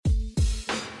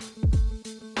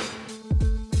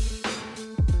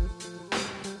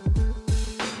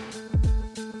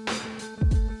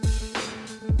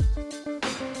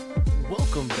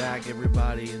back,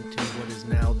 everybody, into what is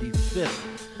now the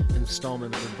fifth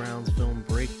installment of the Browns film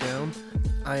breakdown.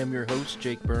 I am your host,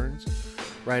 Jake Burns,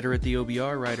 writer at the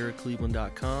OBR, writer at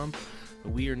Cleveland.com.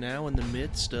 We are now in the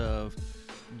midst of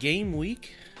game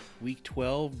week, week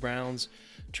 12. Browns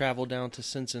travel down to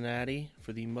Cincinnati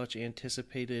for the much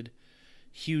anticipated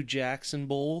Hue Jackson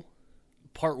Bowl,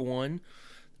 part one.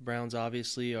 The Browns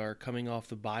obviously are coming off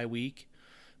the bye week.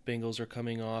 Bengals are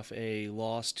coming off a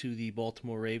loss to the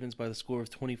Baltimore Ravens by the score of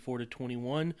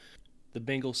 24-21. The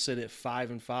Bengals sit at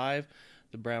 5-5.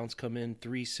 The Browns come in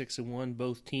 3-6-1.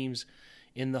 Both teams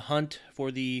in the hunt for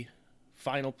the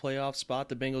final playoff spot.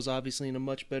 The Bengals obviously in a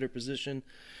much better position,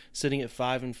 sitting at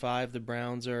 5-5. The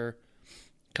Browns are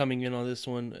coming in on this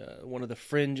one, one of the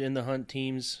fringe in the hunt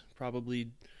teams,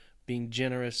 probably being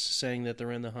generous, saying that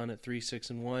they're in the hunt at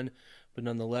 3-6-1, but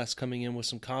nonetheless coming in with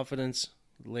some confidence.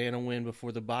 Land a win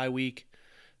before the bye week,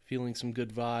 feeling some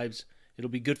good vibes. It'll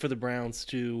be good for the Browns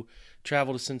to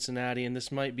travel to Cincinnati, and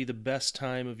this might be the best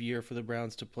time of year for the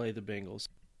Browns to play the Bengals.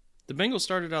 The Bengals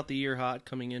started out the year hot,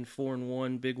 coming in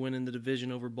 4-1, big win in the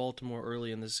division over Baltimore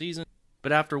early in the season.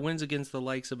 But after wins against the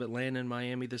likes of Atlanta and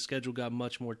Miami, the schedule got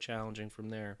much more challenging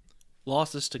from there.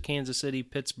 Losses to Kansas City,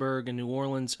 Pittsburgh, and New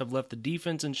Orleans have left the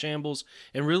defense in shambles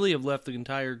and really have left the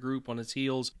entire group on its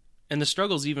heels. And the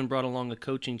struggles even brought along a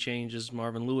coaching change as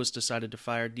Marvin Lewis decided to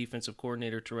fire defensive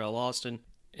coordinator Terrell Austin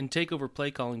and take over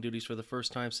play calling duties for the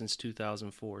first time since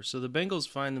 2004. So the Bengals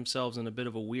find themselves in a bit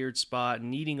of a weird spot,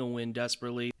 needing a win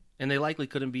desperately, and they likely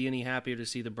couldn't be any happier to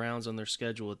see the Browns on their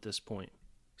schedule at this point.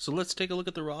 So let's take a look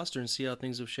at the roster and see how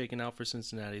things have shaken out for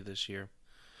Cincinnati this year.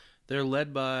 They're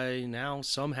led by now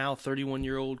somehow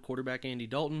 31-year-old quarterback Andy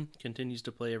Dalton, continues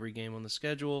to play every game on the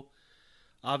schedule.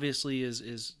 Obviously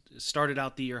is started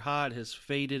out the year hot, has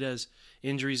faded as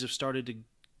injuries have started to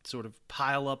sort of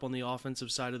pile up on the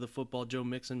offensive side of the football. Joe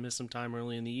Mixon missed some time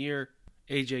early in the year.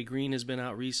 A.J. Green has been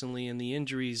out recently, and the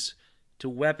injuries to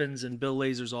weapons and Bill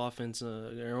Lazor's offense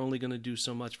are only going to do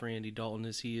so much for Andy Dalton,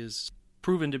 as he is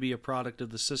proven to be a product of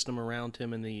the system around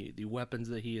him and the weapons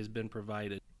that he has been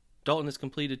provided. Dalton has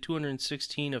completed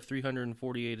 216 of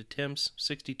 348 attempts,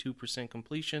 62%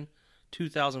 completion,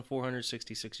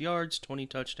 2,466 yards, 20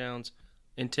 touchdowns,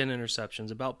 and 10 interceptions,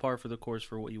 about par for the course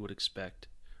for what you would expect.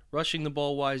 Rushing the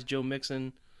ball-wise, Joe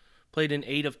Mixon played in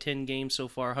 8 of 10 games so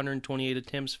far, 128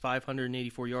 attempts,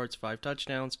 584 yards, 5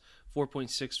 touchdowns,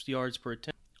 4.6 yards per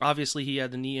attempt. Obviously, he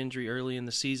had the knee injury early in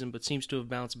the season, but seems to have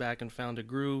bounced back and found a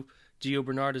groove. Gio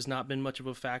Bernard has not been much of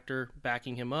a factor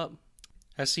backing him up.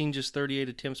 Has seen just 38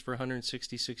 attempts for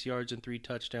 166 yards and 3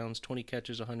 touchdowns, 20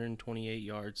 catches, 128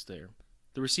 yards there.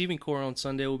 The receiving core on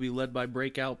Sunday will be led by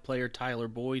breakout player Tyler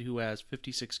Boyd, who has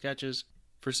 56 catches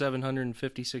for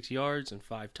 756 yards and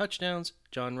 5 touchdowns.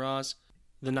 John Ross,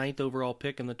 the 9th overall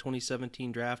pick in the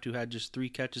 2017 draft, who had just 3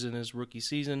 catches in his rookie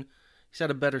season. He's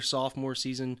had a better sophomore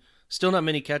season. Still not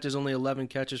many catches, only 11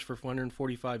 catches for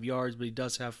 145 yards, but he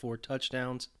does have 4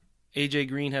 touchdowns. A.J.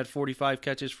 Green had 45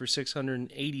 catches for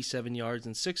 687 yards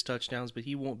and 6 touchdowns, but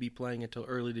he won't be playing until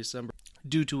early December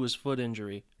due to his foot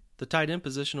injury. The tight end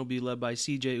position will be led by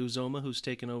C.J. Uzomah, who's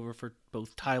taken over for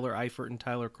both Tyler Eifert and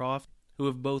Tyler Kroft, who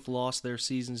have both lost their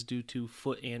seasons due to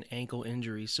foot and ankle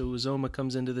injuries. So Uzomah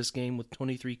comes into this game with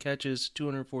 23 catches,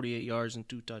 248 yards, and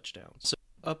 2 touchdowns. So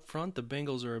up front, the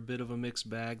Bengals are a bit of a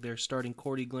mixed bag. They're starting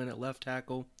Cordy Glenn at left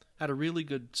tackle. Had a really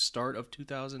good start of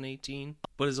 2018,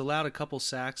 but has allowed a couple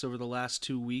sacks over the last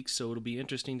 2 weeks, so it'll be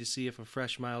interesting to see if a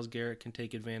fresh Myles Garrett can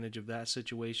take advantage of that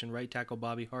situation. Right tackle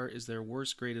Bobby Hart is their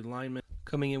worst graded lineman,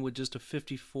 coming in with just a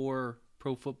 54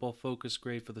 Pro Football Focus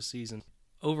grade for the season.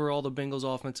 Overall, the Bengals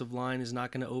offensive line is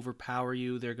not going to overpower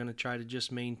you. They're going to try to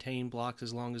just maintain blocks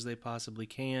as long as they possibly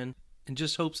can, and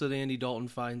just hopes that Andy Dalton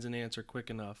finds an answer quick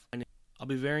enough. I'll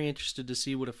be very interested to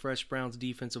see what a fresh Browns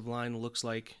defensive line looks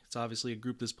like. It's obviously a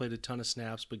group that's played a ton of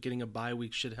snaps, but getting a bye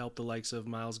week should help the likes of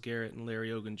Myles Garrett and Larry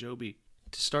Ogunjobi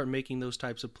to start making those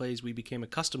types of plays we became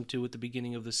accustomed to at the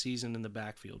beginning of the season in the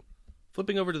backfield.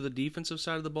 Flipping over to the defensive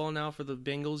side of the ball now for the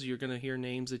Bengals, you're going to hear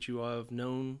names that you have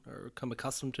known or come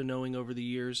accustomed to knowing over the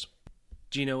years.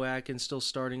 Geno Atkins still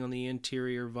starting on the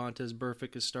interior. Vontaze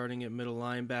Burfict is starting at middle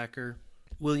linebacker.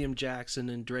 William Jackson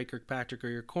and Dre Kirkpatrick are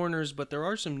your corners, but there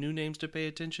are some new names to pay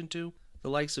attention to. The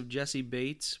likes of Jesse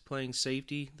Bates playing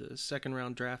safety, the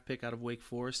second-round draft pick out of Wake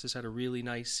Forest, has had a really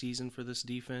nice season for this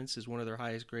defense, is one of their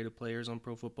highest-graded players on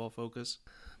Pro Football Focus.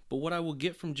 But what I will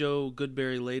get from Joe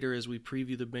Goodberry later as we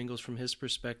preview the Bengals from his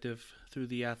perspective through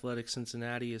the Athletic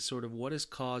Cincinnati is sort of what has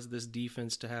caused this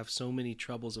defense to have so many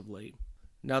troubles of late.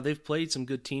 Now, they've played some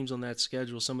good teams on that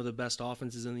schedule, some of the best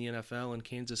offenses in the NFL in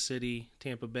Kansas City,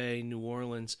 Tampa Bay, New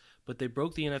Orleans, but they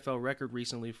broke the NFL record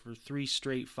recently for 3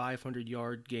 straight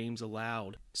 500-yard games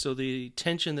allowed. So the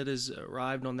tension that has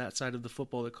arrived on that side of the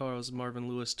football that caused Marvin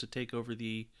Lewis to take over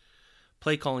the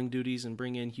play-calling duties and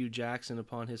bring in Hue Jackson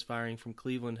upon his firing from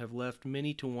Cleveland have left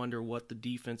many to wonder what the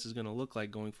defense is going to look like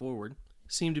going forward.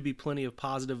 Seemed to be plenty of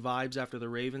positive vibes after the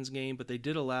Ravens game, but they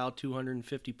did allow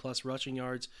 250-plus rushing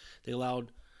yards. They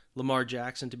allowed Lamar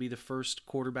Jackson to be the first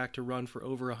quarterback to run for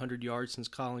over 100 yards since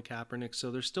Colin Kaepernick,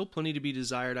 so there's still plenty to be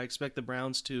desired. I expect the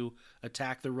Browns to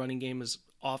attack the running game as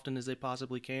often as they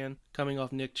possibly can. Coming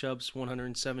off Nick Chubb's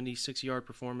 176-yard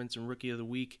performance and Rookie of the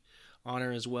Week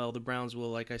honor as well, the Browns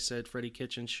will, like I said, Freddie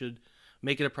Kitchens should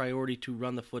make it a priority to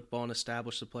run the football and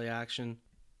establish the play action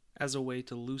as a way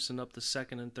to loosen up the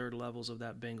second and third levels of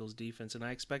that Bengals defense, and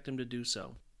I expect him to do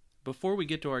so. Before we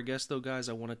get to our guest, though, guys,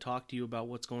 I want to talk to you about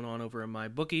what's going on over at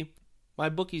MyBookie.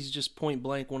 MyBookie is just point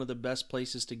blank one of the best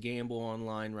places to gamble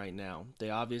online right now. They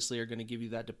obviously are going to give you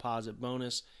that deposit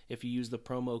bonus if you use the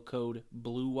promo code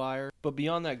BLUEWIRE. But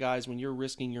beyond that, guys, when you're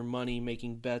risking your money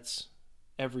making bets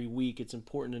every week, it's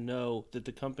important to know that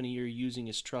the company you're using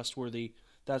is trustworthy.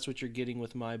 That's what you're getting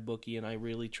with MyBookie, and I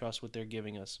really trust what they're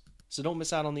giving us. So don't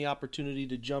miss out on the opportunity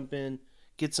to jump in,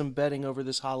 get some betting over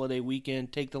this holiday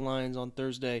weekend, take the Lions on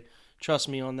Thursday. Trust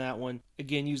me on that one.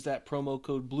 Again, use that promo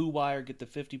code BLUEWIRE, get the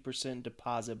 50%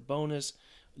 deposit bonus.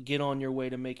 Get on your way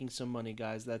to making some money,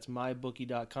 guys. That's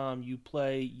mybookie.com. You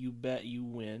play, you bet, you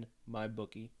win.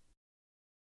 MyBookie.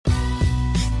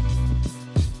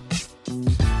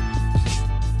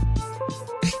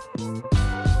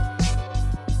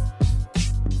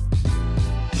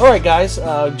 All right, guys,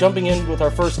 jumping in with our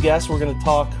first guest, we're going to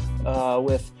talk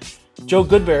with Joe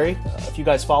Goodberry. If you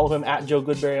guys follow him, at Joe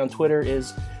Goodberry on Twitter,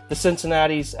 is the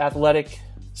Cincinnati's athletic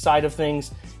side of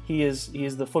things. He is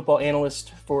the football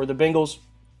analyst for the Bengals,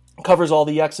 covers all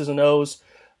the X's and O's.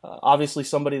 Obviously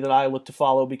somebody that I look to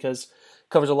follow because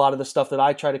covers a lot of the stuff that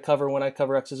I try to cover when I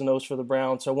cover X's and O's for the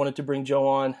Browns. So I wanted to bring Joe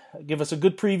on, give us a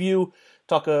good preview,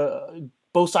 talk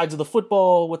both sides of the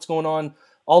football, what's going on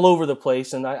all over the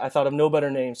place, and I thought of no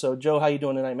better name. So, Joe, how you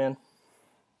doing tonight, man?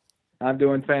 I'm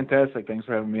doing fantastic. Thanks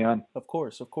for having me on. Of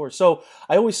course. So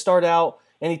I always start out,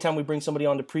 anytime we bring somebody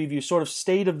on to preview, sort of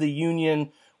state of the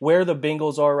union, where the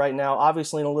Bengals are right now.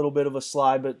 Obviously in a little bit of a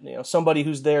slide, but somebody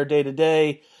who's there day to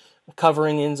day,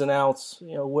 covering ins and outs.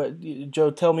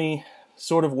 Joe, tell me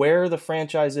sort of where the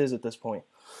franchise is at this point.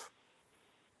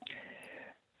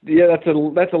 Yeah, that's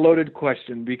a loaded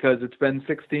question because it's been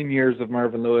 16 years of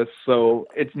Marvin Lewis, so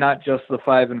it's not just the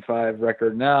 5-5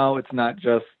 record now. It's not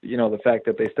just the fact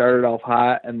that they started off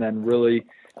hot and then really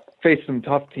faced some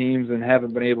tough teams and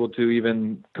haven't been able to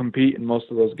even compete in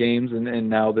most of those games, and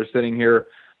now they're sitting here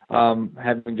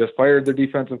having just fired their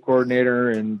defensive coordinator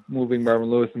and moving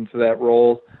Marvin Lewis into that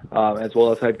role as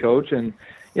well as head coach. And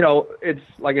it's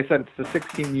like I said, it's the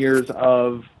 16 years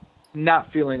of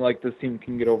not feeling like this team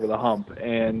can get over the hump.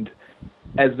 And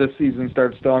as this season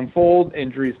starts to unfold,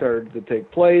 injuries started to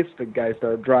take place, the guys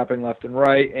started dropping left and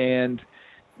right, and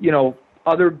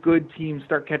other good teams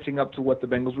start catching up to what the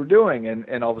Bengals were doing,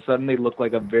 and all of a sudden they look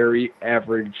like a very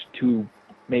average to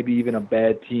maybe even a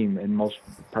bad team in most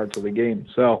parts of the game.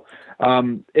 So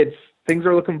things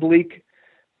are looking bleak.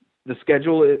 The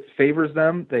schedule, it favors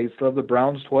them. They still have the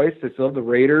Browns twice. They still have the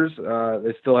Raiders.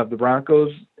 They still have the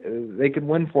Broncos. They can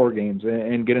win 4 games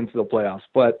and get into the playoffs.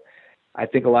 But I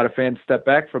think a lot of fans step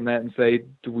back from that and say,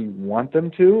 do we want them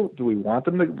to? Do we want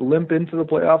them to limp into the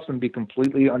playoffs and be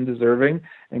completely undeserving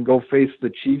and go face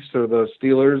the Chiefs or the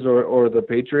Steelers or the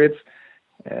Patriots?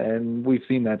 And we've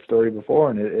seen that story before,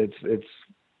 and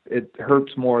it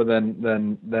hurts more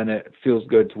than it feels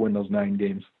good to win those 9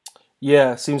 games.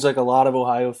 Yeah, seems like a lot of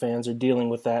Ohio fans are dealing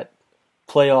with that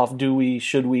playoff do we,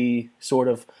 should we sort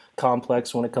of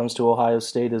complex when it comes to Ohio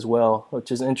State as well,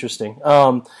 which is interesting.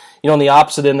 On the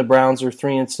opposite end, the Browns are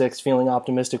 3-6, feeling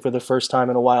optimistic for the first time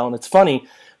in a while. And it's funny,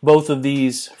 both of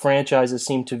these franchises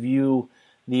seem to view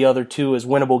the other two as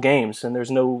winnable games, and there's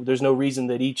no reason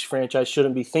that each franchise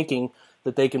shouldn't be thinking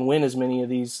that they can win as many of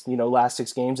these, last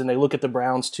 6 games, and they look at the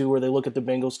Browns too, or they look at the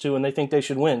Bengals too, and they think they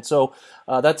should win. So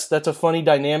that's a funny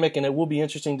dynamic, and it will be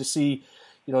interesting to see,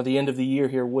 the end of the year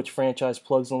here, which franchise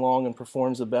plugs along and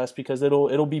performs the best, because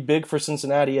it'll be big for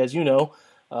Cincinnati, as you know,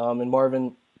 and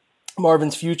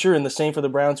Marvin's future, and the same for the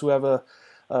Browns, who have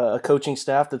a coaching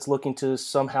staff that's looking to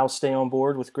somehow stay on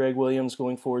board with Greg Williams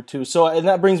going forward too. So, and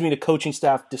that brings me to coaching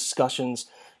staff discussions.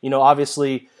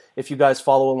 Obviously, if you guys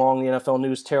follow along the NFL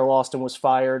news, Terrell Austin was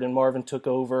fired and Marvin took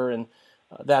over, and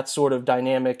that sort of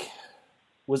dynamic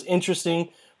was interesting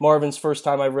Marvin's first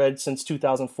time I read since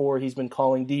 2004 he's been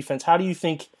calling defense. How do you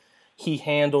think he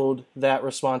handled that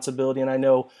responsibility? And I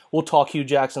know we'll talk Hue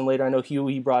Jackson later. I know Hue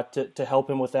he brought to help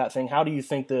him with that thing. How do you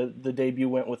think the debut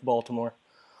went with Baltimore?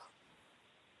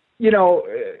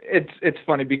 It's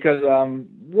funny because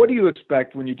what do you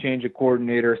expect when you change a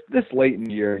coordinator this late in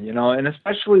the year, and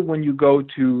especially when you go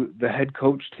to the head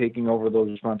coach taking over those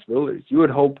responsibilities? You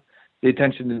would hope the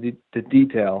attention to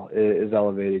detail is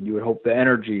elevated. You would hope the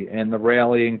energy and the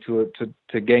rallying to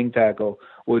gang tackle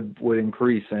would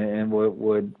increase and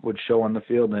would show on the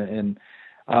field. And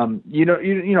he's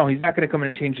not going to come in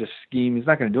and change the scheme. He's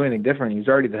not going to do anything different. He's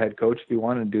already the head coach. If he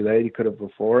wanted to do that, he could have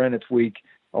before. And it's week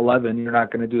 11. You're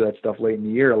not going to do that stuff late in the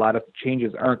year. A lot of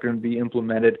changes aren't going to be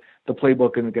implemented. The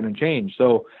playbook isn't going to change.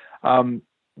 So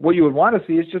what you would want to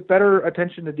see is just better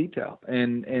attention to detail.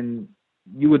 And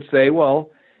you would say, well,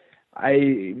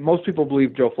 most people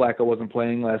believe Joe Flacco wasn't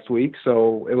playing last week,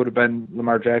 so it would have been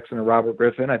Lamar Jackson or Robert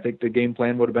Griffin. I think the game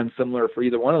plan would have been similar for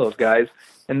either one of those guys.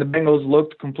 And the Bengals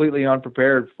looked completely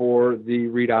unprepared for the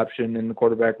read option in the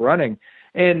quarterback running.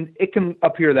 And it can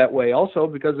appear that way also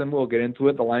because, and we'll get into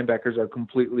it, the linebackers are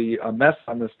completely a mess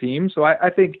on this team. So I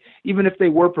think even if they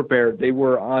were prepared, they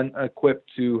were unequipped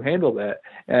to handle that.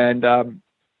 And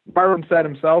Marvin said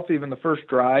himself, even the first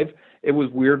drive, it was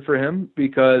weird for him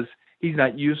because he's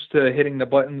not used to hitting the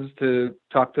buttons to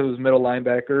talk to his middle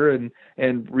linebacker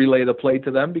and relay the play to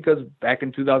them because back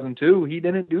in 2002, he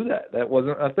didn't do that. That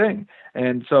wasn't a thing.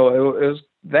 And so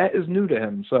that is new to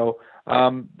him. So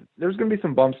there's going to be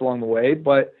some bumps along the way,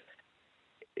 but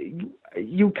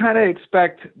you kind of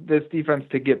expect this defense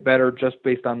to get better just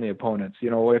based on the opponents.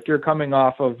 If you're coming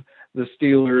off of the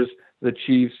Steelers, the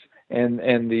Chiefs, and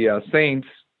the Saints,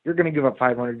 you're going to give up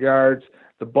 500 yards.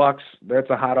 The Bucks,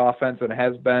 that's a hot offense and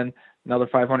has been. Another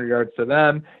 500 yards to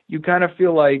them. You kind of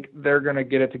feel like they're going to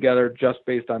get it together just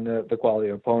based on the quality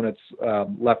of opponents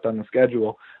left on the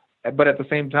schedule. But at the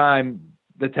same time,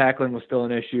 the tackling was still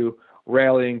an issue.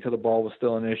 Rallying to the ball was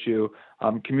still an issue.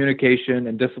 Communication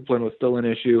and discipline was still an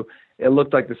issue. It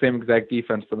looked like the same exact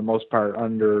defense for the most part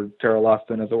under Terrell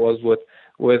Austin as it was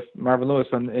with Marvin Lewis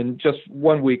in just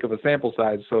 1 week of a sample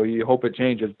size. So you hope it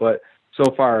changes. But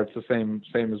so far, it's the same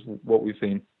as what we've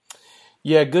seen.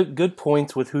 Yeah, good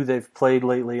points with who they've played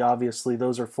lately. Obviously,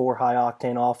 those are 4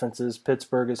 high-octane offenses.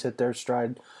 Pittsburgh has hit their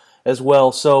stride as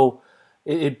well. So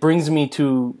it brings me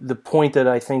to the point that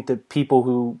I think that people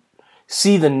who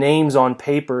see the names on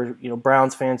paper,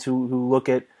 Browns fans who look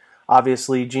at,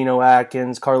 obviously, Geno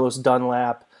Atkins, Carlos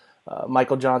Dunlap,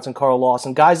 Michael Johnson, Carl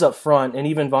Lawson, guys up front, and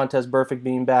even Vontaze Burfict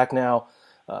being back now,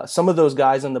 some of those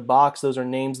guys in the box, those are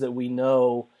names that we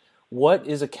know. What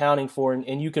is accounting for,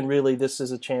 and you can really, this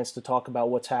is a chance to talk about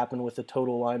what's happened with the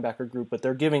total linebacker group, but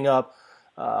they're giving up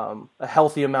a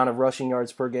healthy amount of rushing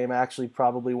yards per game, actually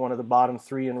probably one of the bottom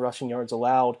 3 in rushing yards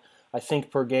allowed, I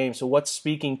think, per game. So what's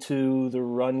speaking to the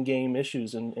run game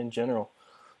issues in general?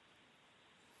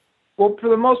 Well, for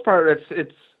the most part,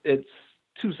 it's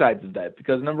two sides of that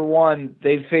because, number one,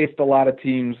 they've faced a lot of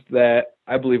teams that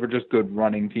I believe are just good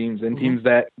running teams and teams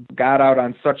that got out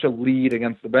on such a lead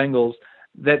against the Bengals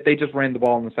that they just ran the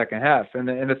ball in the second half. And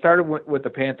it started with the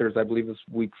Panthers, I believe it was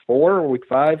week 4 or week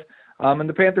 5. And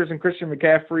the Panthers and Christian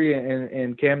McCaffrey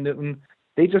and Cam Newton,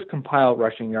 they just compile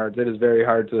rushing yards. It is very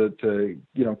hard to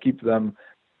keep them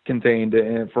contained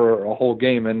for a whole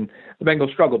game. And the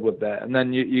Bengals struggled with that. And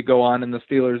then you go on and the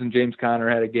Steelers and James Conner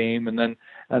had a game. And then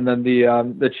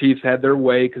the Chiefs had their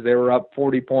way because they were up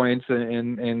 40 points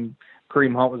and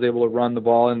Kareem Hunt was able to run the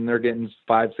ball, and they're getting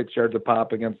 5-6 yards a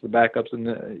pop against the backups. And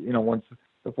once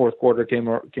the fourth quarter came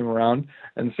around,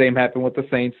 and the same happened with the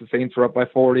Saints. The Saints were up by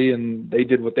 40, and they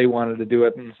did what they wanted to do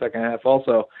it in the second half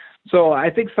also. So I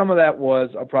think some of that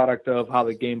was a product of how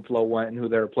the game flow went and who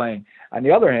they were playing. On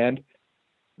the other hand,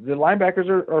 the linebackers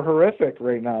are horrific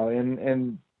right now,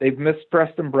 and they've missed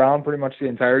Preston Brown pretty much the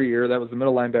entire year. That was the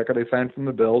middle linebacker they signed from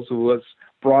the Bills, who was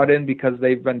brought in because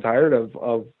they've been tired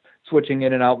of switching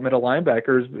in and out middle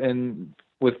linebackers and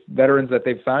with veterans that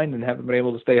they've signed and haven't been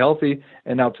able to stay healthy.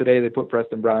 And now today they put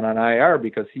Preston Brown on IR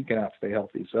because he cannot stay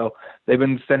healthy. So they've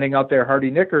been sending out there Hardy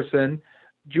Nickerson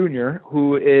Jr.,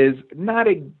 who is not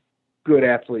a good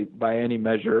athlete by any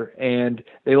measure. And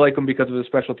they like him because of his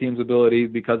special teams ability,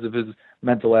 because of his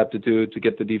mental aptitude to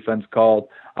get the defense called.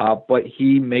 But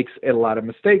he makes a lot of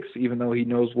mistakes, even though he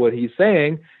knows what he's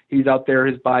saying. He's out there.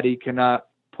 His body cannot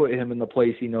put him in the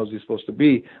place he knows he's supposed to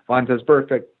be. Vontaze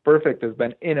Burfict has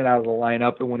been in and out of the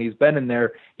lineup, and when he's been in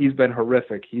there, he's been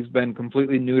horrific. He's been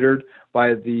completely neutered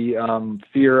by the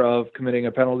fear of committing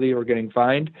a penalty or getting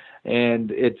fined,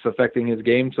 and it's affecting his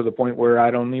game to the point where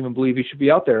I don't even believe he should be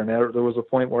out there. And there was a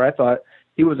point where I thought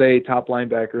he was a top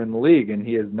linebacker in the league, and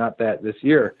he is not that this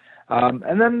year.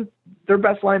 And then their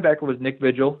best linebacker was Nick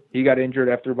Vigil. He got injured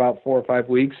after about 4 or 5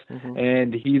 weeks,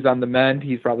 and he's on the mend.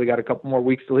 He's probably got a couple more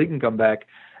weeks till he can come back.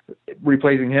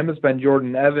 Replacing him has been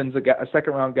Jordan Evans, a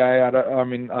second-year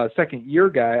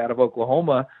guy out of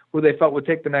Oklahoma, who they felt would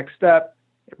take the next step.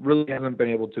 It really hasn't been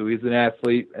able to. He's an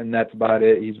athlete, and that's about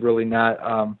it. He's really not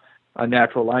a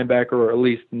natural linebacker, or at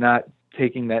least not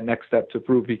taking that next step to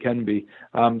prove he can be.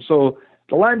 So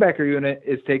the linebacker unit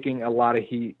is taking a lot of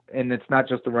heat, and it's not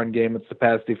just the run game, it's the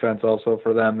pass defense also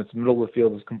for them. It's middle of the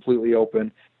field is completely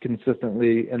open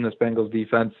consistently in this Bengals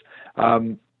defense.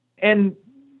 And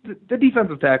the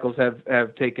defensive tackles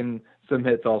have taken some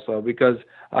hits also, because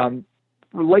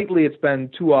lately it's been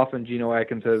too often Geno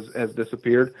Atkins has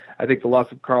disappeared. I think the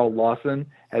loss of Carl Lawson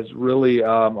has really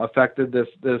affected this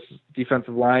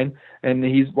defensive line, and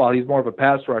while he's more of a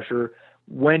pass rusher,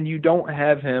 when you don't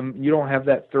have him, you don't have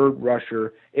that third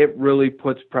rusher, it really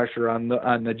puts pressure on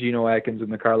the Geno Atkins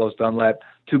and the Carlos Dunlap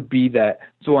to be that.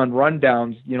 So on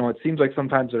rundowns, it seems like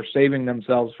sometimes they're saving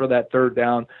themselves for that third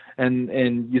down,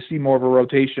 and you see more of a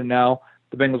rotation now.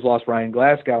 The Bengals lost Ryan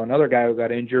Glasgow, another guy who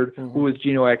got injured, who was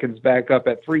Geno Atkins' backup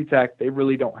at 3-tech. They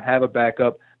really don't have a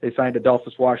backup. They signed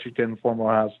Adolphus Washington, former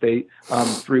Ohio State,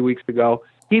 3 weeks ago.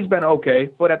 He's been okay,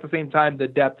 but at the same time, the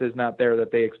depth is not there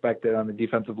that they expected on the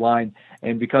defensive line,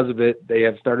 and because of it, they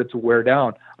have started to wear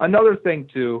down. Another thing,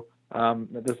 too,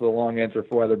 this is a long answer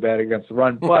for why they're bad against the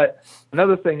run, but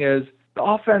another thing is the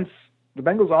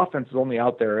Bengals' offense is only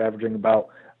out there averaging about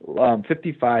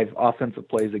 55 offensive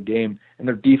plays a game, and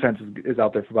their defense is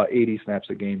out there for about 80 snaps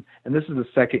a game, and this is the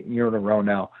second year in a row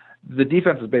now. The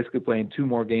defense is basically playing 2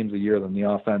 more games a year than the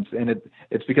offense, and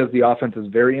it's because the offense is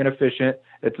very inefficient.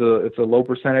 It's a low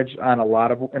percentage in a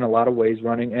lot of ways,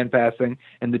 running and passing,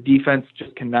 and the defense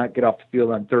just cannot get off the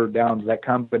field on third downs. That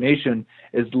combination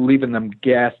is leaving them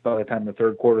gassed by the time the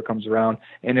third quarter comes around.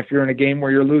 And if you're in a game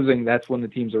where you're losing, that's when the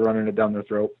teams are running it down their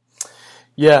throat.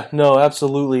 Yeah, no,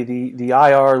 absolutely. The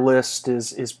IR list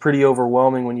is pretty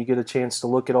overwhelming when you get a chance to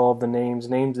look at all of the names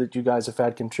that you guys have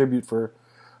had contribute for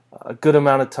a good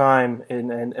amount of time,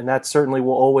 and that certainly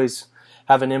will always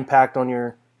have an impact on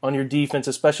your defense,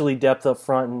 especially depth up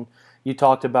front. And you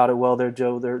talked about it well there,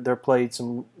 Joe. They played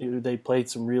some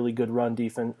really good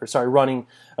running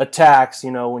attacks.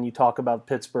 When you talk about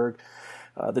Pittsburgh,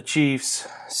 the Chiefs,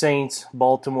 Saints,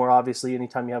 Baltimore. Obviously,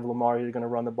 anytime you have Lamar, you're going to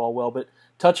run the ball well. But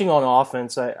touching on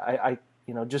offense, I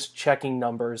just checking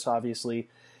numbers. Obviously,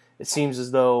 it seems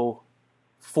as though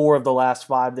 4 of the last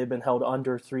 5 they've been held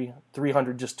under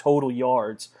 300 just total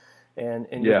yards, and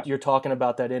yeah. You're talking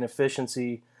about that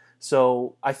inefficiency.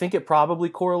 So I think it probably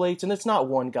correlates, and it's not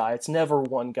one guy, it's never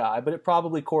one guy, but it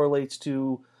probably correlates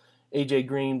to AJ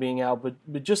Green being out.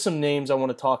 But just some names I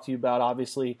want to talk to you about.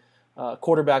 Obviously,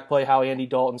 quarterback play, how Andy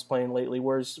Dalton's playing lately.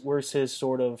 Where's his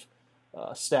sort of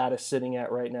status sitting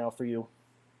at right now for you?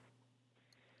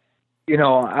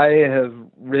 I have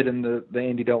ridden the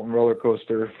Andy Dalton roller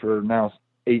coaster for now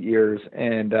 8 years,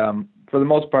 and for the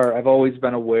most part, I've always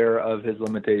been aware of his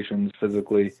limitations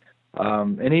physically,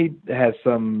 and he has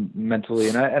some mentally,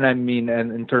 and I mean,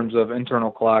 in terms of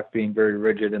internal clock being very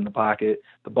rigid in the pocket.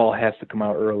 The ball has to come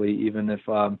out early, even if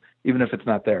it's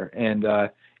not there, and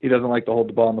he doesn't like to hold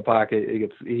the ball in the pocket.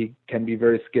 He can be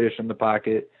very skittish in the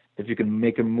pocket. If you can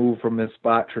make him move from his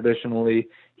spot traditionally,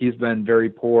 he's been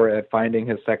very poor at finding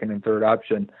his second and third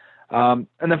option. And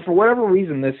then for whatever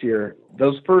reason this year,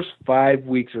 those first 5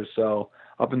 weeks or so,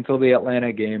 up until the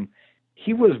Atlanta game,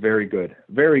 he was very good,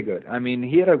 very good. I mean,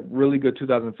 he had a really good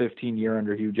 2015 year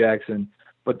under Hue Jackson,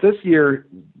 but this year,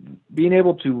 being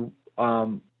able to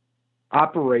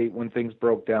operate when things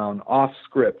broke down off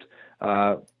script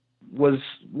was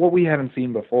what we haven't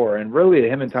seen before. And really,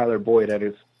 him and Tyler Boyd had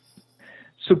his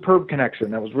superb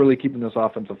connection that was really keeping this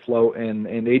offense afloat, and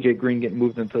AJ Green getting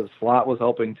moved into the slot was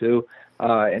helping too.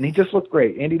 And he just looked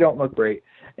great. Andy Dalton looked great.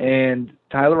 And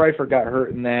Tyler Eifert got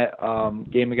hurt in that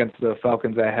game against the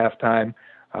Falcons at halftime.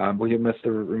 He'll miss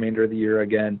the remainder of the year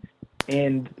again.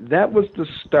 And that was the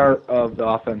start of the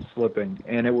offense slipping.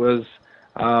 And it was,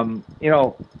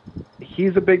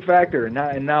 he's a big factor.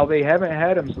 And now they haven't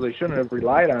had him, so they shouldn't have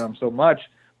relied on him so much.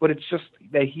 But it's just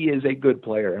that he is a good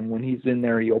player, and when he's in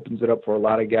there, he opens it up for a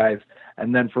lot of guys.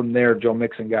 And then from there, Joe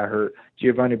Mixon got hurt,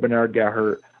 Giovanni Bernard got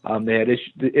hurt. They had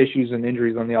issues and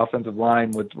injuries on the offensive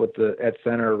line with at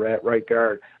center or at right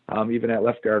guard, even at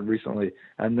left guard recently,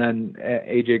 and then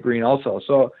AJ Green also.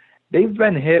 So they've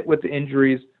been hit with the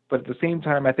injuries, But at the same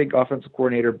time, I think offensive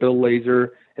coordinator Bill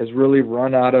Lazor has really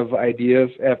run out of ideas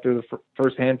after the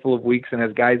first handful of weeks, and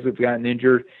as guys have gotten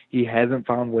injured, he hasn't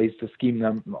found ways to scheme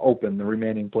them open, the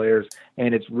remaining players,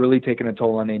 and it's really taken a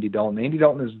toll on Andy Dalton. Andy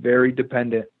Dalton is very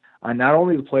dependent on not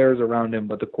only the players around him,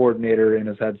 but the coordinator in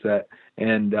his headset.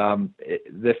 And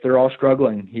if they're all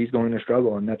struggling, he's going to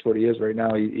struggle, and that's what he is right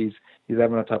now. He's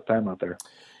having a tough time out there.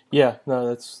 Yeah,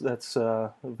 no, that's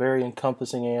a very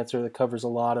encompassing answer that covers a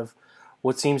lot of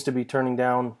what seems to be trending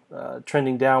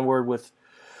downward with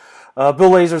Bill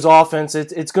Lazor's offense.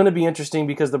 It's going to be interesting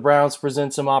because the Browns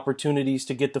present some opportunities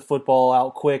to get the football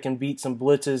out quick and beat some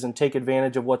blitzes and take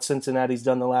advantage of what Cincinnati's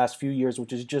done the last few years,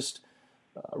 which is just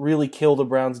really kill the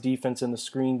Browns defense in the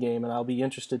screen game. And I'll be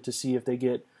interested to see if they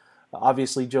get,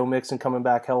 obviously, Joe Mixon coming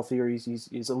back healthier.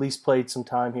 He's at least played some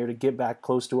time here to get back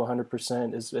close to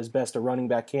 100% as best a running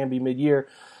back can be mid-year.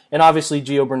 And obviously,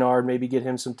 Gio Bernard, maybe get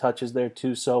him some touches there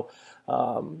too. So,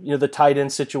 the tight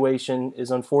end situation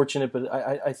is unfortunate, but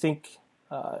I think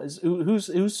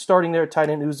who's starting there at tight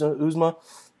end? Uzma?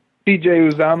 C.J.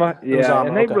 Uzama, yeah, Uzama,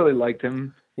 and they okay. really liked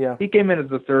him. Yeah, he came in as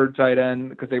the third tight end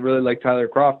because they really liked Tyler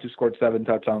Kroft, who scored 7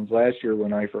 touchdowns last year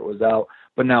when Eifert was out.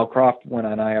 But now Kroft went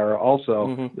on IR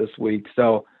also this week.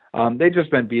 So they've just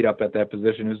been beat up at that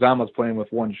position. Uzama's playing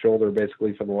with one shoulder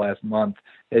basically for the last month.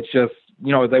 It's just,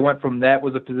 they went from that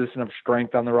was a position of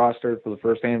strength on the roster for the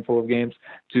first handful of games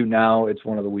to now it's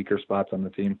one of the weaker spots on the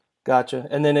team. Gotcha.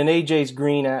 And then in AJ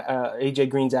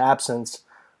Green's absence,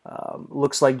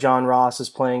 looks like John Ross is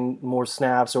playing more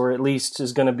snaps, or at least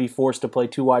is going to be forced to play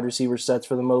 2 wide receiver sets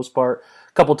for the most part.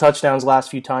 A couple touchdowns last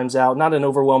few times out. Not an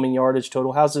overwhelming yardage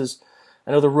total.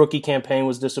 I know the rookie campaign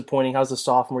was disappointing. How's the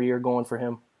sophomore year going for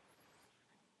him?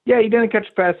 Yeah, he didn't catch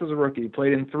a pass as a rookie. He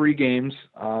played in 3 games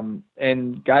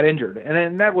and got injured. And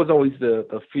then that was always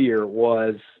the fear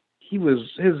was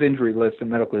his injury list and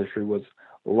medical history was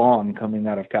long coming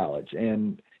out of college.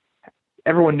 And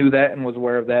everyone knew that and was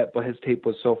aware of that, but his tape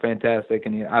was so fantastic,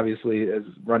 and he obviously is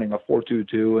running a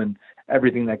 4.22, and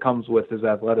everything that comes with his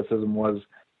athleticism was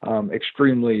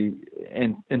extremely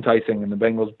enticing. And the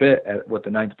Bengals bit with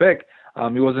the 9th pick.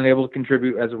 He wasn't able to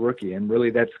contribute as a rookie, and really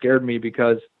that scared me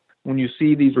because when you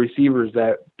see these receivers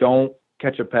that don't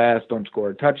catch a pass, don't score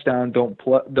a touchdown, don't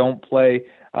play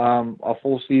a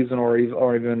full season or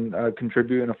even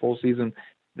contribute in a full season,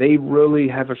 they really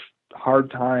have a hard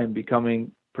time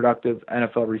becoming productive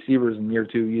NFL receivers in year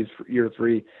 2, year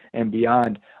 3, and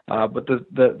beyond. But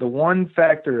the one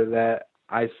factor that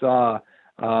I saw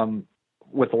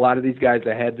with a lot of these guys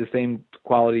that had the same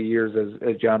quality years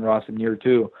as John Ross in year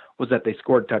 2 was that they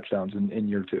scored touchdowns in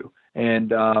year 2.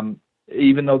 And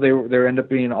even though they end up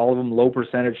being all of them low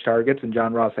percentage targets, and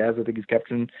John Ross has, I think he's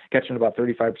catching about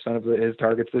 35% of his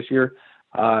targets this year.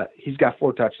 He's got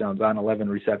 4 touchdowns on 11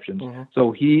 receptions. Mm-hmm.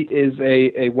 So he is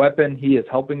a weapon. He is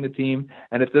helping the team.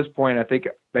 And at this point, I think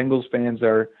Bengals fans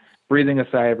are breathing a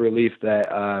sigh of relief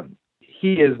that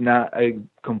he is not a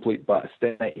complete bust,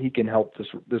 and that he can help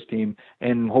this team.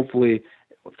 And hopefully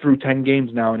through 10 games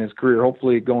now in his career,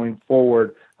 hopefully going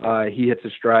forward, he hits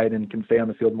his stride and can stay on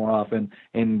the field more often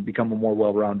and become a more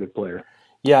well-rounded player.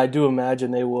 Yeah, I do imagine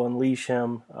they will unleash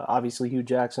him. Obviously, Hue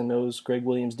Jackson knows Greg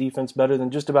Williams' defense better than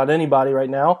just about anybody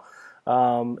right now.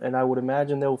 And I would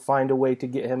imagine they'll find a way to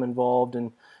get him involved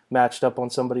and matched up on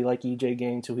somebody like E.J.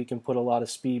 Gaines who he can put a lot of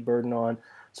speed burden on.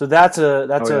 So that's a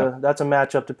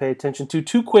matchup to pay attention to.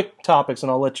 2 quick topics,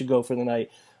 and I'll let you go for the night.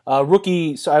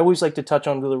 Rookie, so I always like to touch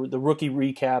on the rookie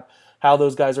recap, how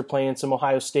those guys are playing, some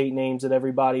Ohio State names that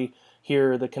everybody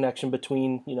here, the connection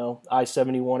between,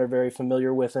 I-71 are very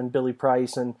familiar with, and Billy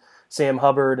Price and Sam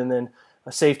Hubbard, and then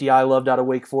a safety I loved out of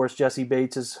Wake Forest, Jesse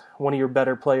Bates, is one of your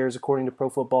better players according to Pro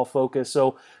Football Focus.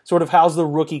 So sort of how's the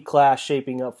rookie class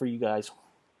shaping up for you guys?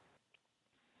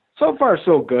 So far,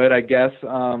 so good, I guess.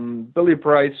 Billy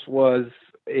Price was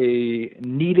a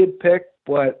needed pick,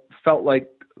 but felt like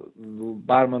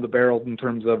bottom of the barrel in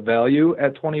terms of value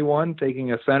at 21,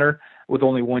 taking a center with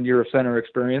only 1 year of center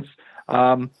experience.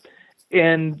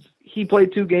 And he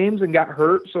played 2 games and got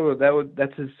hurt, so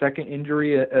that's his second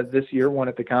injury this year, one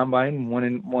at the combine, one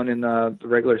in the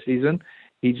regular season.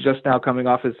 He's just now coming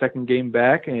off his second game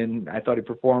back, and I thought he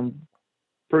performed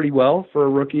pretty well for a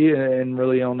rookie, and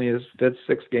really only his 5th,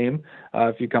 6th game,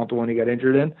 if you count the one he got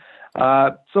injured in.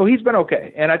 So he's been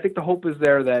okay, and I think the hope is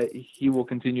there that he will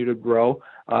continue to grow.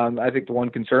 I think the one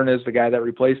concern is the guy that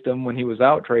replaced him when he was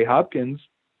out, Trey Hopkins,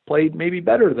 played maybe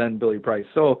better than Billy Price.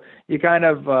 So you kind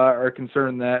of are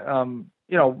concerned that,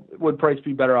 would Price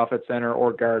be better off at center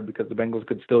or guard, because the Bengals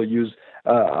could still use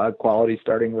a quality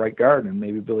starting right guard, and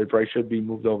maybe Billy Price should be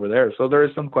moved over there. So there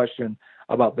is some question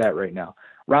about that right now.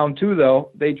 Round 2,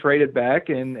 though, they traded back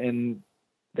and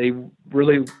they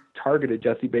really targeted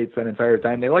Jesse Bates that entire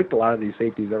time. They liked a lot of these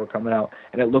safeties that were coming out,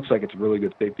 and it looks like it's a really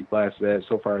good safety class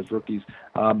so far as rookies.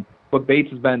 But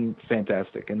Bates has been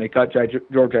fantastic, and they cut George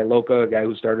Iloka, a guy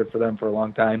who started for them for a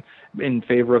long time, in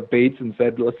favor of Bates and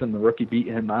said, listen, the rookie beat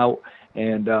him out.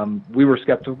 And we were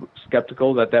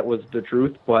skeptical that was the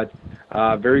truth, but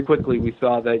very quickly we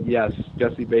saw that, yes,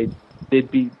 Jesse Bates did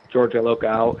beat George Iloka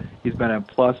out. He's been a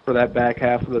plus for that back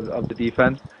half of the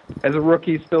defense. As a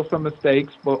rookie, still some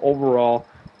mistakes, but overall,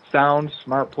 sound,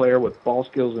 smart player with ball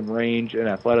skills and range and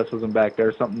athleticism back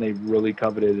there, something they really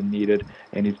coveted and needed,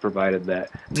 and he's provided that.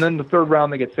 And then the third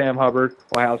round, they get Sam Hubbard,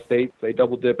 Ohio State. They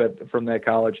double dip from that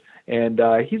college, and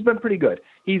he's been pretty good.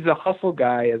 He's a hustle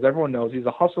guy, as everyone knows. He's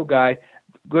a hustle guy,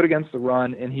 good against the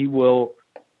run, and he will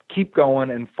keep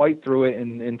going and fight through it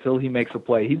until he makes a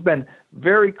play. He's been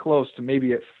very close to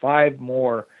maybe at 5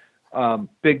 more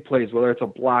big plays, whether it's a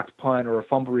blocked punt or a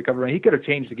fumble recovery. He could have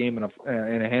changed the game in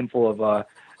a handful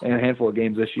of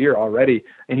games this year already,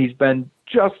 and he's been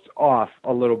just off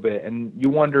a little bit. And you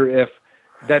wonder if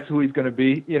that's who he's going to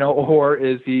be, or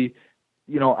is he,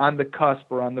 on the cusp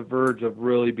or on the verge of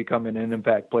really becoming an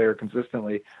impact player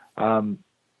consistently.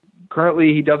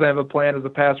 Currently, he doesn't have a plan as a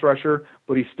pass rusher,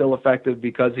 but he's still effective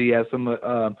because he has some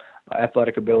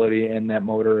athletic ability and that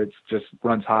motor. It just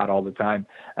runs hot all the time.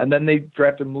 And then they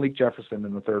drafted Malik Jefferson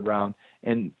in the 3rd round.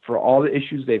 And for all the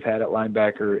issues they've had at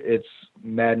linebacker, it's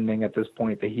maddening at this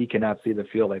point that he cannot see the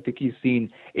field. I think he's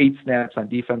seen 8 snaps on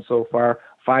defense so far.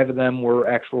 5 of them were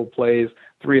actual plays.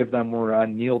 3 of them were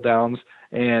on kneel downs.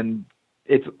 And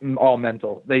it's all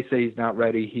mental. They say he's not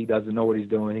ready. He doesn't know what he's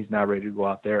doing. He's not ready to go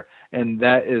out there. And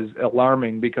that is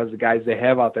alarming because the guys they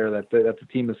have out there that the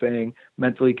team is saying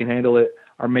mentally can handle it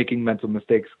are making mental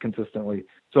mistakes consistently.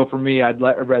 So for me, I'd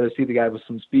rather see the guy with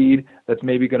some speed that's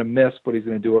maybe going to miss, but he's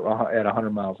going to do it at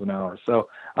 100 miles an hour. So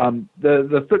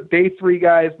the day 3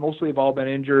 guys mostly have all been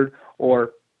injured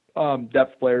or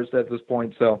depth players at this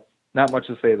point. So not much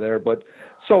to say there. But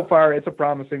so far, it's a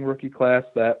promising rookie class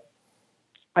that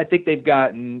I think they've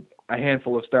gotten a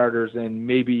handful of starters and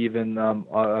maybe even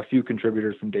a few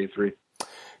contributors from day 3.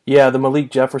 Yeah, the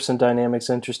Malik Jefferson dynamic's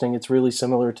interesting. It's really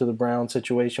similar to the Brown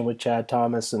situation with Chad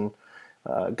Thomas and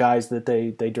guys that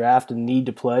they draft and need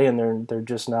to play, and they're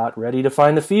just not ready to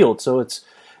find the field. So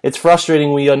it's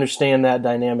frustrating. We understand that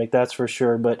dynamic, that's for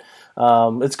sure. But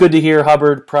it's good to hear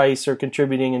Hubbard, Price are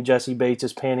contributing, and Jesse Bates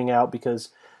is panning out because,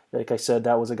 like I said,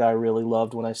 that was a guy I really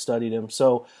loved when I studied him.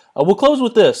 So we'll close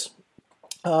with this.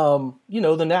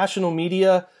 The national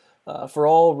media, for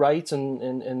all rights,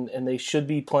 and they should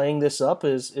be playing this up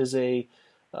is a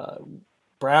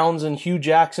Browns and Hue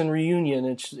Jackson reunion.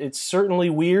 It's certainly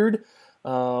weird.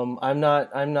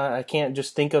 I can't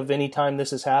just think of any time this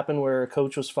has happened where a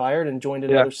coach was fired and joined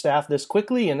another staff this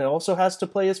quickly, and it also has to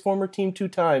play his former team 2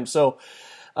 times. So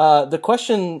the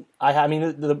question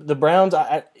the Browns,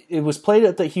 it was played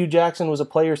that Hue Jackson was a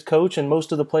player's coach, and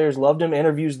most of the players loved him.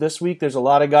 Interviews this week, there's a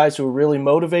lot of guys who are really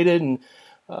motivated, and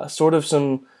sort of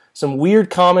some weird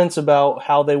comments about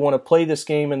how they want to play this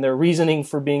game and their reasoning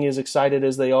for being as excited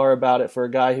as they are about it for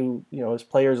a guy who, his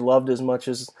players loved as much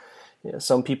as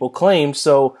some people claim.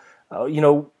 So,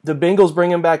 the Bengals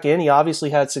bring him back in. He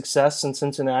obviously had success in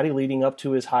Cincinnati leading up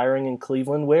to his hiring in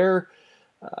Cleveland. Where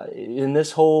in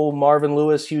this whole Marvin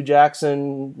Lewis, Hue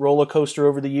Jackson roller coaster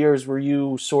over the years, were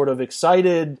you sort of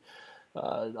excited,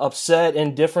 upset,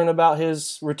 and different about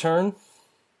his return?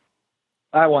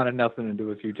 I wanted nothing to do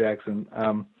with Hue Jackson.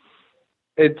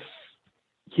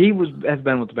 He has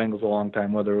been with the Bengals a long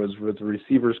time, whether it was with the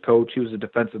receivers coach. He was a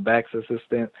defensive backs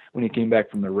assistant when he came back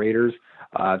from the Raiders,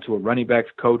 to a running backs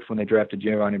coach when they drafted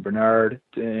Giovanni Bernard,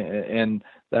 and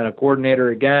then a coordinator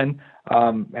again.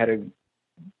 Had a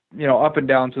up and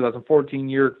down 2014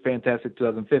 year, fantastic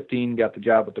 2015, got the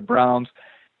job with the Browns.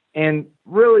 And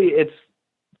really, it's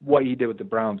what he did with the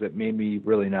Browns that made me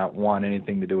really not want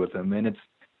anything to do with him. And it's,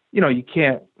 you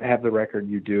can't have the record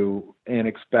you do and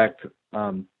expect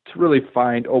to really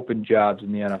find open jobs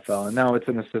in the NFL. And now it's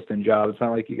an assistant job. It's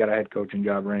not like you got a head coaching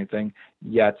job or anything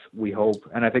yet, we hope.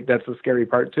 And I think that's the scary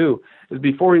part too, is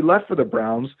before he left for the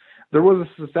Browns, there was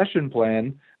a succession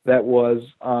plan that was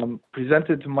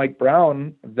presented to Mike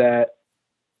Brown that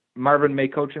Marvin may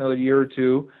coach another year or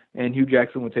 2 and Hue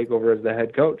Jackson would take over as the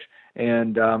head coach.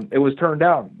 And it was turned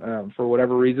down for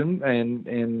whatever reason,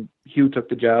 and Hue took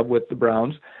the job with the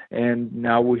Browns, and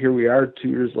now here we are 2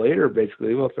 years later,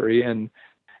 basically, 3, and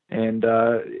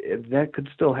that could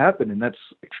still happen, and that's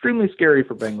extremely scary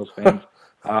for Bengals fans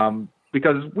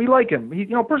because we like him. He,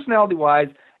 personality-wise,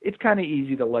 it's kind of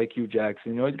easy to like Hue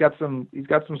Jackson. He's got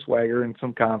some swagger and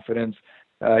some confidence.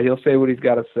 He'll say what he's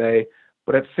got to say,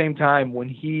 but at the same time, when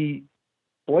he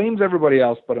blames everybody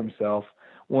else but himself,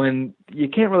 when you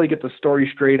can't really get the story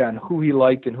straight on who he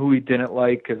liked and who he didn't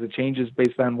like, because it changes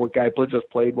based on what guy just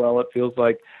played well, it feels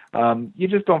like. You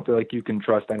just don't feel like you can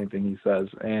trust anything he says.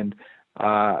 And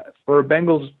for a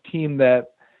Bengals team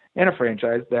and a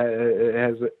franchise that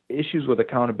has issues with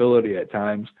accountability at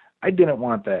times, I didn't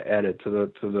want that added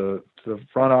to the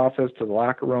front office, to the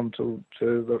locker room, to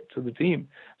the team.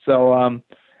 So,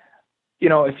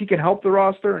 if he can help the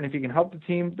roster and if he can help the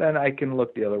team, then I can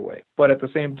look the other way. But at the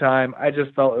same time, I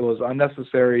just felt it was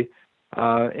unnecessary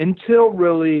until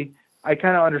really I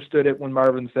kind of understood it when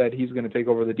Marvin said he's going to take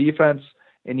over the defense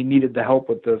and he needed the help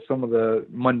with some of the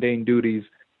mundane duties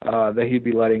that he'd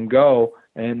be letting go.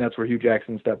 And that's where Hue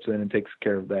Jackson steps in and takes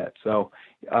care of that. So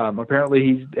apparently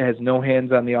he has no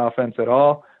hands on the offense at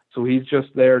all. So he's just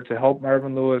there to help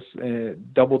Marvin Lewis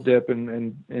double dip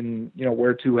and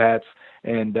wear two hats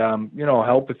and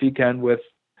help if he can with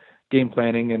game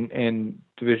planning and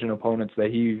division opponents that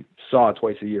he saw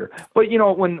twice a year. But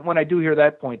when I do hear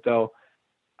that point though,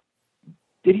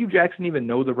 did Hue Jackson even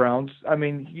know the Browns? I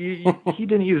mean, he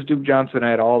didn't use Duke Johnson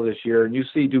at all this year, and you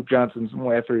see Duke Johnson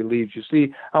after he leaves. You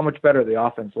see how much better the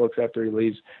offense looks after he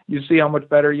leaves. You see how much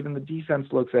better even the defense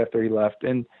looks after he left.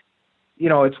 And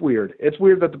it's weird. It's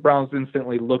weird that the Browns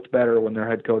instantly looked better when their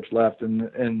head coach left,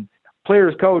 and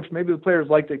players coach, maybe the players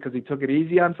liked it because he took it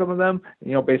easy on some of them,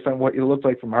 based on what he looked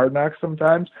like from Hard Knocks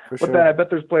sometimes. But then I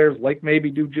bet there's players like maybe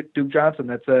Duke Johnson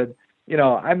that said,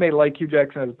 I may like Hue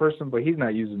Jackson as a person, but he's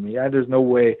not using me. There's no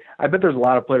way. I bet there's a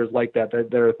lot of players like that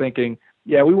are thinking,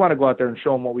 yeah, we want to go out there and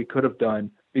show him what we could have done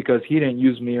because he didn't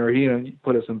use me or he didn't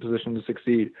put us in position to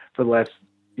succeed for the last,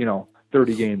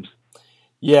 30 games.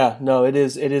 Yeah, no, it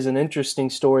is an interesting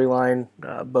storyline,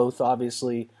 both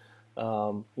obviously,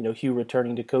 Hue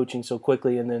returning to coaching so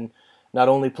quickly and then not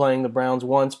only playing the Browns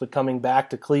once, but coming back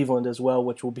to Cleveland as well,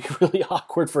 which will be really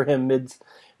awkward for him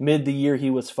mid the year he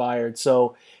was fired.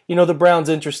 So, the Browns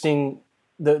interesting,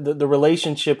 the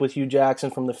relationship with Hue Jackson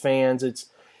from the fans.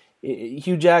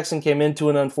 Hue Jackson came into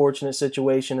an unfortunate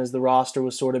situation as the roster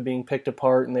was sort of being picked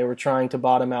apart and they were trying to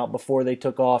bottom out before they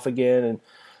took off again. And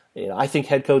I think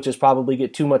head coaches probably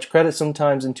get too much credit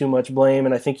sometimes and too much blame,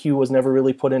 and I think Hue was never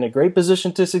really put in a great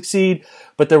position to succeed,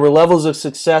 but there were levels of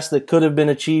success that could have been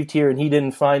achieved here, and he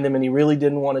didn't find them, and he really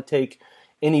didn't want to take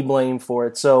any blame for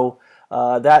it. So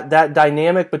that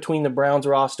dynamic between the Browns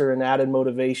roster and added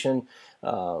motivation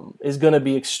is going to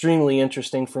be extremely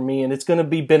interesting for me, and it's going to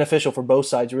be beneficial for both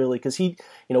sides, really, because he,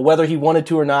 whether he wanted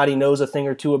to or not, he knows a thing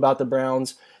or two about the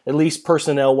Browns. At least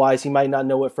personnel-wise, he might not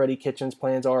know what Freddie Kitchens'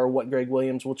 plans are or what Greg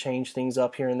Williams will change things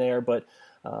up here and there, but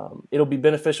it'll be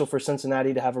beneficial for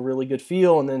Cincinnati to have a really good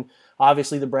feel, and then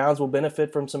obviously the Browns will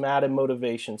benefit from some added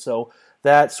motivation. So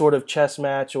that sort of chess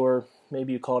match, or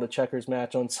maybe you call it a checkers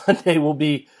match on Sunday, will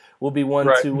be one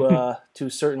right. to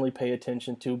certainly pay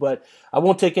attention to. But I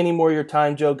won't take any more of your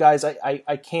time, Joe. Guys,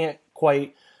 I can't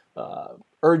quite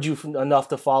urge you enough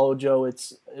to follow Joe.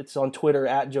 It's on Twitter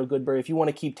at Joe Goodberry. If you want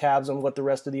to keep tabs on what the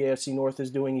rest of the AFC North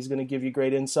is doing, he's going to give you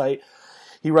great insight.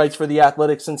 He writes for The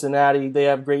Athletic Cincinnati. They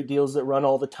have great deals that run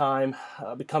all the time.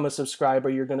 Become a subscriber.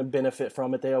 You're going to benefit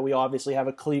from it. We obviously have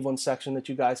a Cleveland section that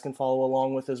you guys can follow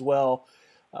along with as well.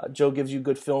 Joe gives you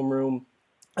good film room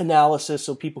analysis,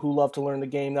 so people who love to learn the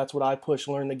game, that's what I push,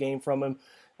 learn the game from him.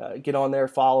 Get on there,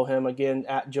 follow him, again,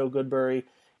 at Joe Goodberry.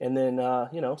 And then,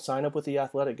 sign up with The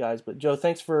Athletic, guys. But, Joe,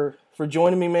 thanks for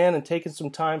joining me, man, and taking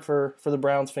some time for the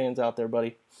Browns fans out there,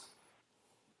 buddy.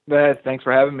 Thanks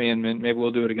for having me, and maybe we'll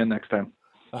do it again next time.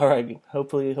 All right.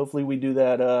 Hopefully we do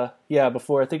that,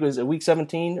 before, I think it was week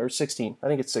 17 or 16. I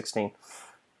think it's 16.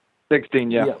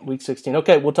 16, yeah. Yeah, week 16.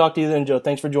 Okay, we'll talk to you then, Joe.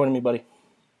 Thanks for joining me, buddy.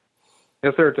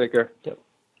 Yes, sir. Take care. Yep.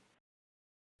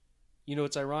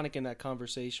 It's ironic in that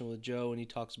conversation with Joe, and he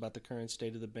talks about the current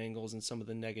state of the Bengals and some of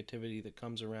the negativity that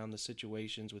comes around the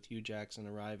situations with Hue Jackson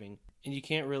arriving. And you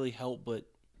can't really help but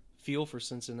feel for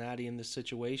Cincinnati in this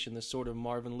situation, this sort of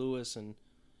Marvin Lewis and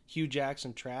Hue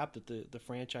Jackson trap that the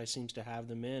franchise seems to have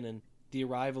them in. And the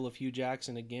arrival of Hue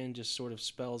Jackson, again, just sort of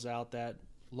spells out that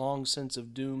long sense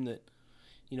of doom that,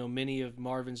 many of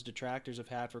Marvin's detractors have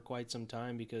had for quite some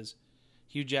time, because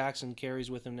Hue Jackson carries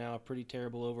with him now a pretty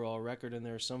terrible overall record, and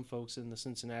there are some folks in the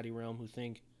Cincinnati realm who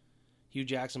think Hue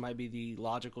Jackson might be the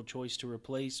logical choice to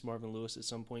replace Marvin Lewis at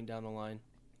some point down the line.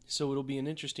 So it'll be an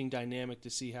interesting dynamic to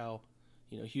see how,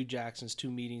 Hue Jackson's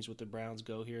 2 meetings with the Browns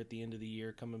go here at the end of the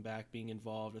year, coming back, being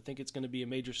involved. I think it's going to be a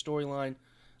major storyline.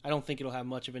 I don't think it'll have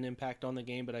much of an impact on the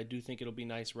game, but I do think it'll be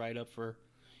nice write-up for,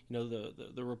 the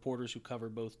reporters who cover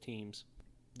both teams.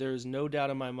 There is no doubt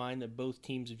in my mind that both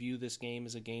teams view this game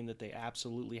as a game that they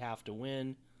absolutely have to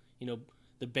win.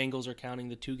 The Bengals are counting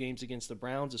the 2 games against the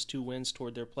Browns as 2 wins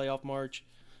toward their playoff march.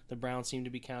 The Browns seem to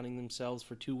be counting themselves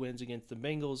for 2 wins against the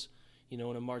Bengals, in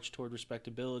a march toward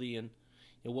respectability and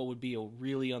what would be a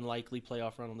really unlikely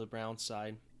playoff run on the Browns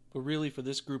side. But really, for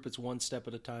this group, it's one step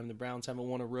at a time. The Browns haven't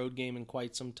won a road game in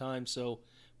quite some time, so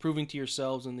proving to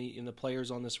yourselves and the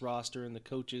players on this roster and the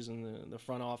coaches and the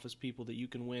front office people that you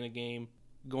can win a game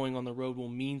going on the road will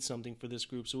mean something for this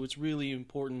group. So it's really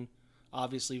important,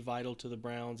 obviously vital to the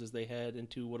Browns as they head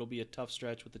into what will be a tough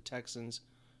stretch with the Texans,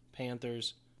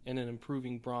 Panthers, and an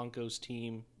improving Broncos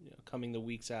team coming the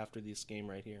weeks after this game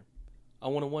right here. I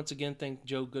want to once again thank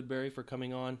Joe Goodberry for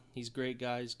coming on. He's great,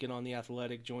 guys. Get on The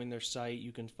Athletic, join their site.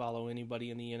 You can follow anybody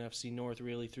in the NFC North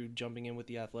really through jumping in with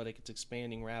The Athletic. It's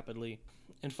expanding rapidly.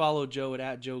 And follow Joe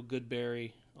at Joe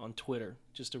Goodberry on Twitter.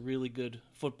 Just a really good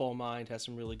football mind, has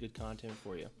some really good content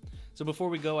for you. So before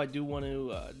we go, I do want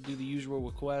to do the usual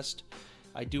request.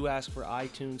 I do ask for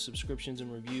iTunes subscriptions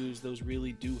and reviews. Those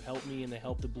really do help me, and they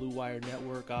help the Blue Wire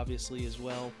Network, obviously, as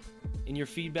well. And your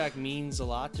feedback means a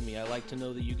lot to me. I like to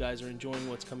know that you guys are enjoying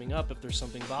what's coming up. If there's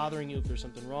something bothering you, if there's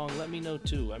something wrong, let me know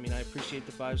too. I appreciate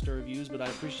the 5-star reviews, but I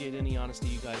appreciate any honesty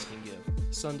you guys can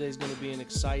give. Sunday's going to be an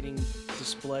exciting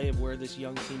display of where this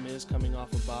young team is coming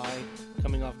off a bye,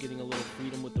 coming off getting a little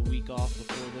freedom with the week off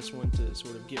before this one to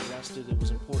sort of get rested. It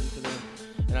was important to them.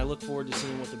 And I look forward to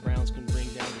seeing what the Browns can bring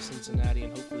down to Cincinnati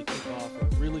and hopefully kick off a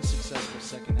really successful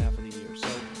second half of the year. So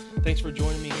thanks for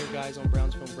joining me here, guys, on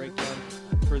Browns Film Breakdown.